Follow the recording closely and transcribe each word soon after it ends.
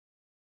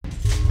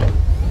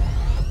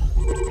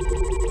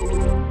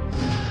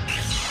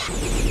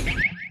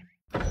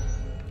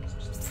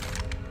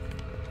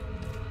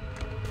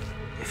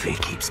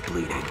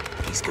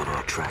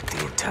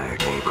entire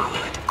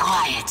neighborhood.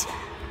 Quiet!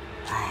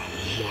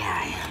 Here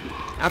I am.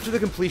 After the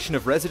completion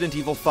of Resident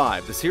Evil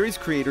 5, the series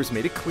creators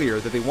made it clear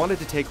that they wanted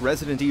to take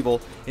Resident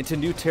Evil into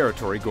new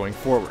territory going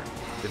forward.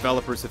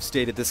 Developers have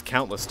stated this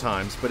countless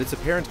times, but it's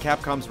apparent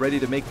Capcom's ready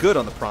to make good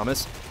on the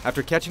promise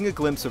after catching a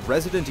glimpse of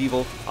Resident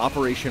Evil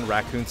Operation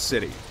Raccoon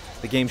City.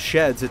 The game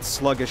sheds its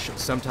sluggish,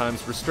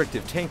 sometimes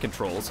restrictive tank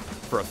controls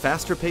for a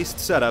faster-paced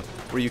setup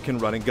where you can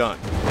run and gun.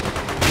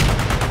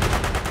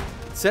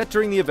 Set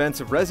during the events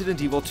of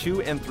Resident Evil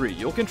 2 and 3,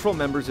 you'll control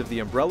members of the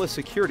Umbrella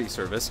Security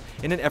Service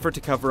in an effort to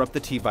cover up the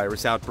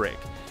T-Virus outbreak.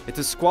 It's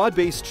a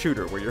squad-based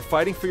shooter where you're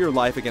fighting for your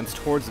life against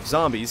hordes of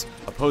zombies,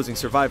 opposing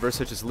survivors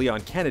such as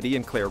Leon Kennedy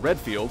and Claire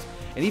Redfield,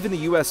 and even the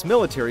US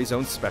military's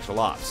own special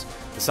ops.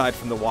 Aside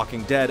from The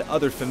Walking Dead,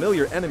 other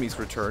familiar enemies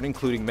return,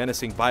 including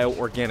menacing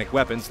bioorganic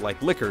weapons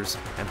like lickers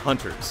and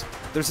hunters.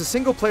 There's a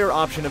single-player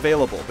option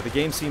available, but the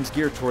game seems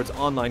geared towards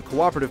online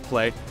cooperative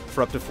play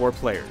for up to 4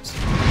 players.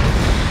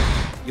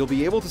 You'll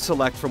be able to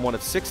select from one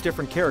of 6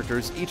 different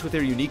characters, each with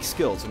their unique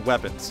skills and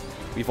weapons.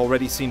 We've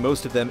already seen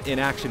most of them in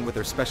action with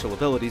their special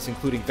abilities,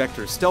 including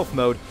Vector's stealth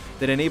mode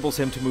that enables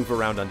him to move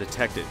around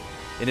undetected.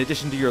 In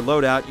addition to your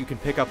loadout, you can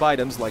pick up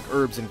items like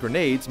herbs and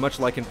grenades, much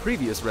like in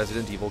previous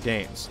Resident Evil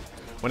games.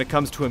 When it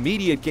comes to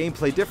immediate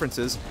gameplay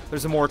differences,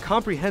 there's a more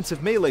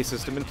comprehensive melee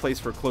system in place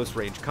for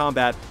close-range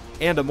combat,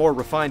 and a more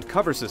refined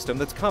cover system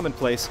that's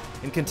commonplace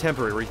in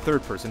contemporary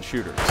third-person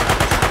shooters.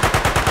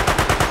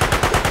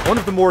 One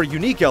of the more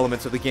unique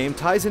elements of the game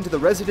ties into the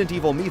Resident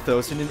Evil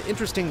mythos in an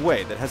interesting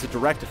way that has a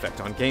direct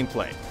effect on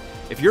gameplay.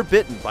 If you're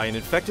bitten by an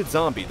infected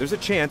zombie, there's a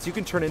chance you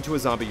can turn into a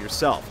zombie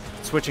yourself,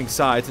 switching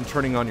sides and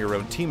turning on your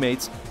own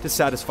teammates to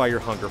satisfy your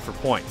hunger for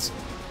points.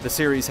 The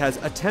series has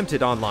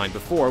attempted online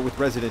before with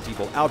Resident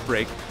Evil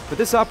Outbreak, but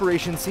this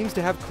operation seems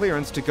to have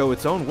clearance to go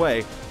its own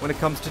way when it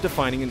comes to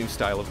defining a new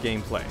style of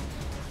gameplay.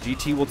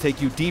 GT will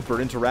take you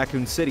deeper into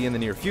Raccoon City in the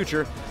near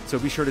future, so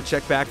be sure to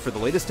check back for the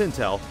latest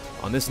intel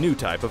on this new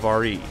type of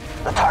RE.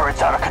 The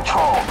turret's out of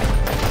control.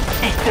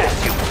 Eat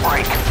this, you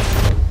freak!